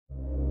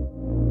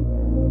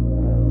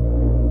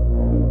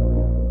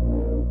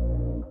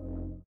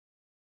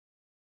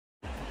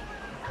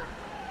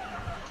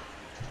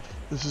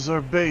This is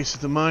our base at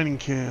the mining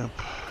camp.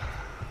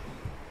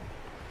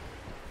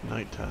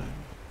 Nighttime.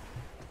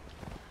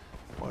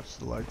 Watch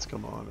the lights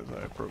come on as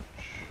I approach.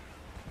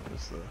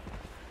 As the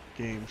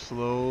game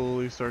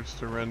slowly starts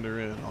to render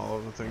in all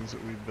of the things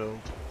that we've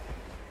built.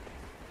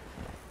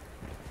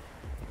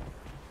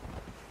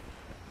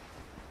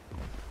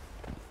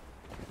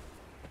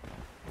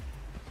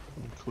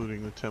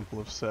 Including the Temple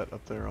of Set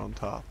up there on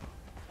top.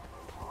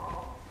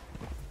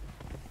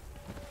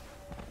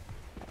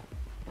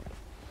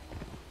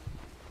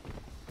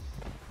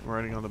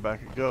 Riding on the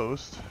back of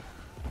Ghost.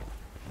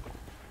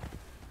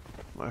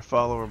 My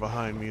follower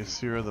behind me is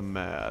Sira the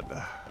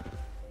Mad.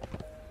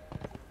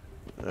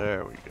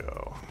 There we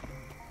go.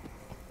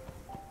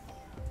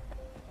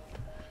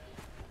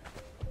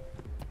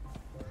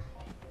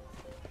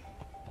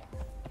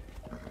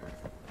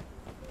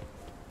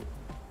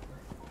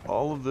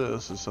 All of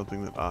this is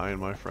something that I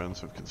and my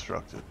friends have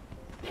constructed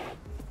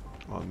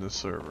on this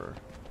server,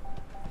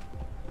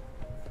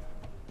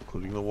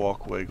 including the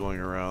walkway going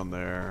around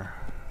there,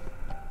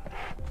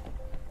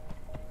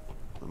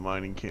 the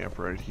mining camp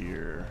right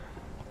here.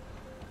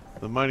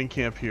 The mining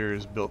camp here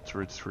is built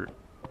to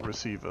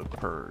receive a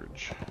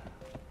purge.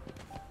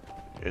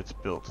 It's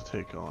built to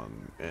take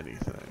on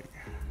anything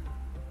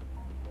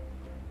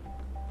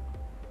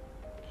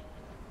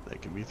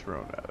that can be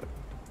thrown at it.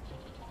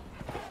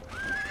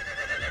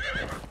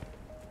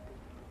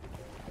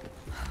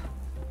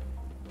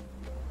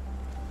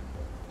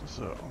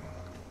 So,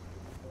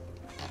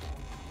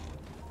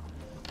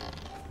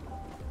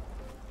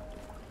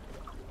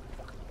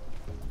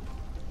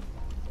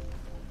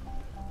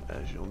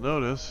 as you'll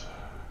notice,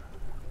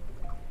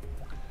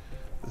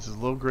 this is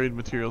low grade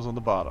materials on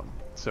the bottom,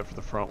 except for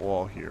the front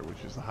wall here,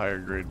 which is the higher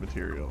grade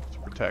material to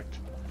protect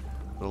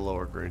the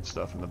lower grade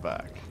stuff in the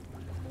back.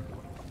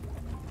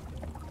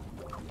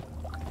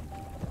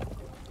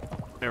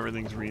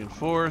 Everything's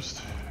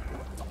reinforced.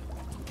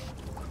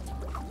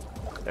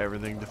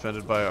 Everything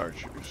defended by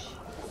archers.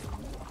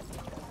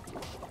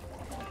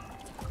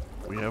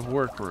 We have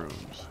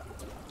workrooms,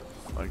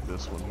 like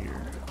this one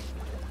here.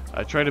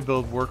 I try to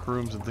build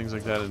workrooms and things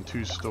like that in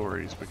 2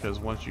 stories, because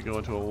once you go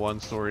into a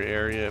 1-story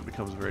area, it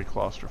becomes very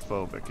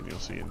claustrophobic, and you'll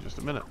see in just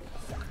a minute.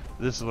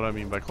 This is what I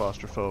mean by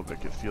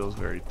claustrophobic. It feels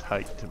very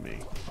tight to me.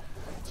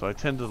 So I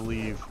tend to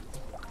leave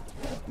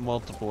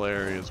multiple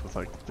areas with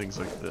like things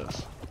like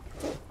this.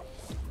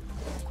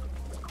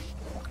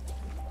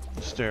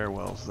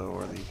 Stairwells, though,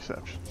 are the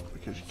exception,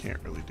 because you can't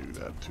really do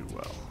that too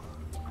well.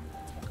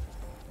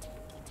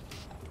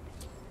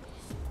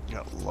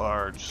 Got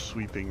large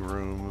sweeping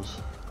rooms.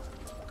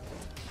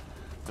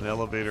 An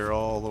elevator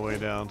all the way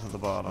down to the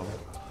bottom.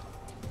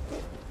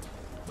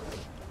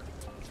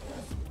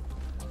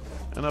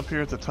 And up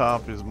here at the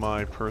top is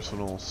my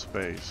personal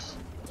space.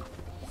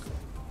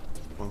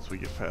 Once we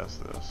get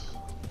past this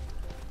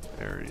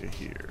area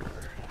here.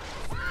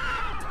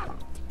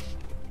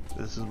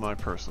 This is my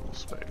personal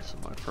space,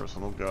 and my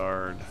personal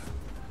guard,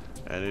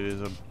 and it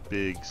is a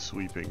big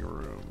sweeping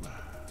room.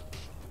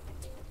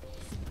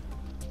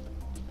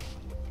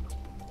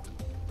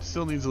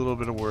 Still needs a little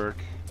bit of work.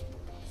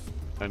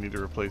 I need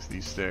to replace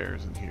these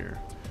stairs in here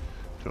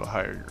to a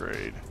higher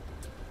grade.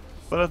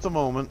 But at the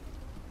moment,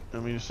 I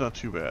mean, it's not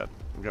too bad.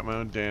 I've got my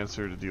own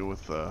dancer to deal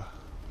with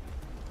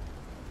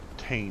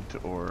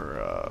taint,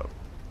 or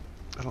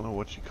I don't know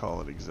what you call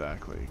it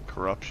exactly.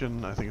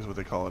 Corruption, I think is what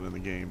they call it in the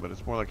game, but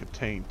it's more like a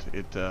taint.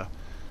 It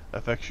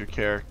affects your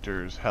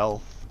character's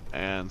health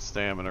and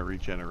stamina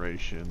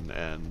regeneration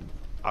and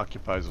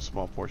occupies a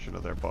small portion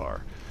of their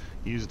bar.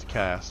 You use it to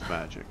cast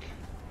magic.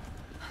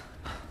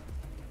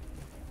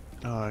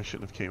 Oh, I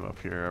shouldn't have came up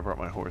here. I brought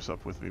my horse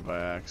up with me by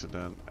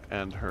accident,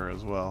 and her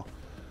as well.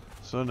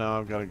 So now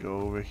I've got to go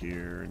over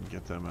here and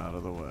get them out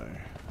of the way.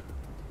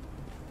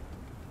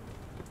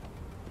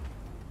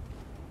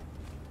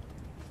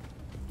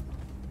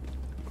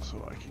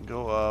 So I can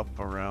go up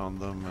around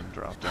them and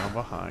drop down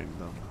behind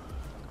them.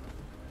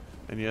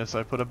 And yes,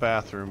 I put a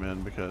bathroom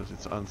in because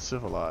it's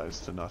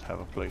uncivilized to not have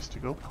a place to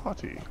go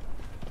potty.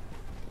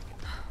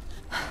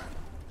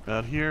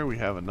 Out here we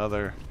have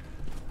another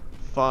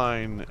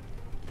fine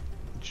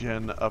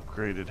gen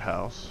upgraded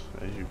house,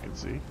 as you can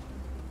see.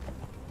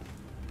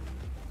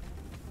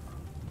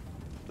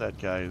 That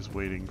guy is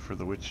waiting for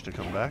the witch to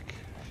come back.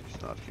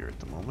 She's not here at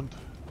the moment.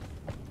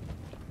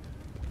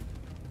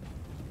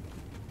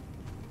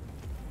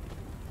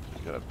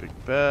 She's got a big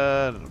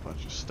bed and a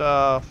bunch of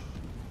stuff.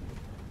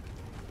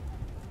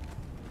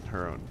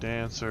 Her own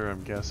dancer,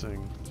 I'm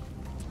guessing.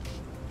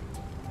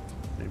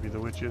 Maybe the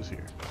witch is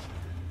here.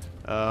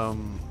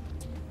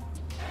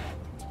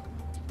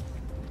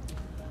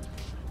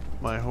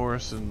 My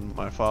horse and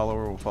my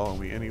follower will follow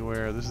me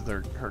anywhere. This is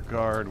her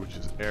guard, which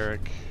is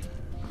Eric,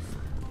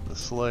 the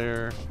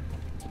Slayer.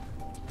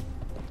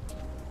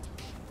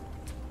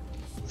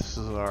 This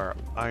is our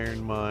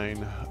iron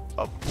mine.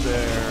 Up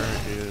there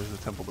is the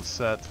Temple to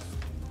Set.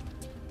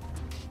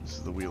 This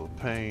is the Wheel of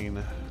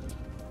Pain.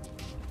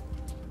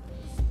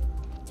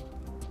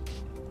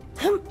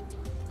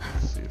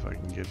 Let's see if I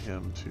can get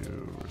him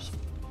to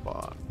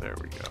respond. There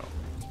we go.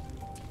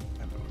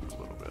 And a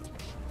little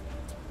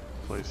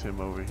place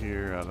him over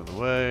here out of the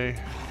way.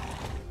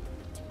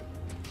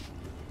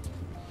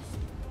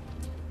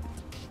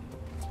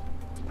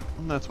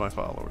 And that's my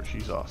follower.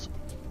 She's awesome.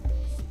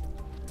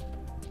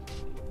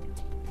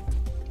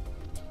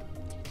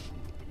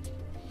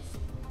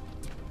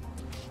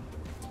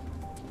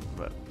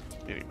 But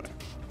anyway,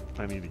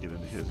 I need to get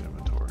into his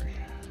inventory.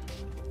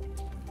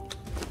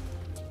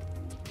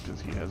 Because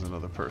he has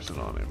another person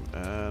on him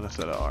and a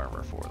set of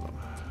armor for them.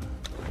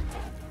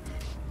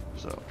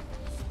 So,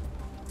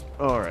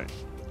 alright.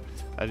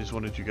 I just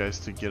wanted you guys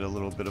to get a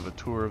little bit of a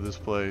tour of this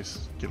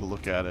place, get a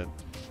look at it.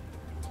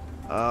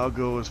 I'll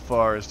go as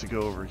far as to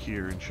go over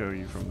here and show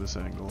you from this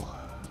angle.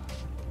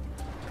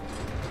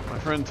 My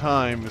friend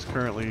Time is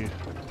currently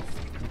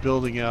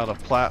building out a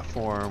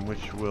platform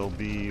which will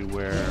be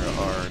where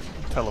our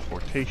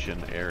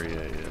teleportation area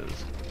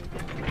is.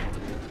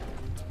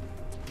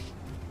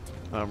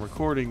 I'm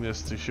recording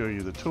this to show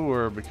you the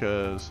tour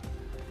because,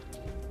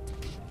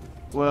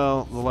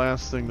 well, the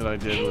last thing that I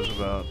did was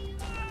about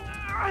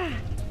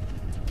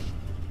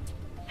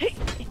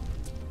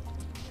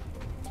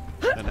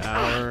an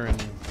hour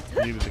and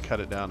needed to cut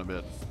it down a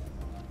bit.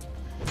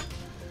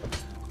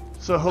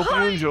 So hope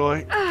you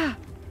enjoy.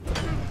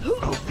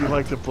 Hope you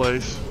like the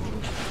place.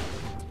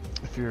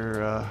 If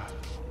you're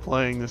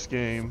playing this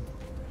game,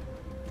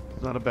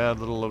 it's not a bad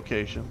little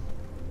location.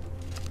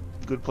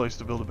 Good place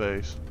to build a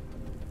base.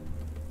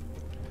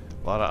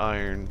 A lot of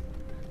iron,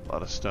 a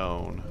lot of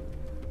stone,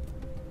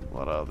 a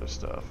lot of other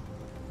stuff.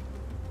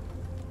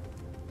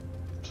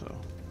 So,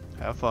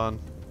 have fun.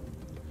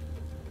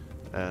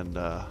 And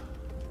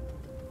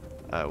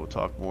I will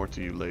talk more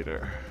to you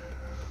later.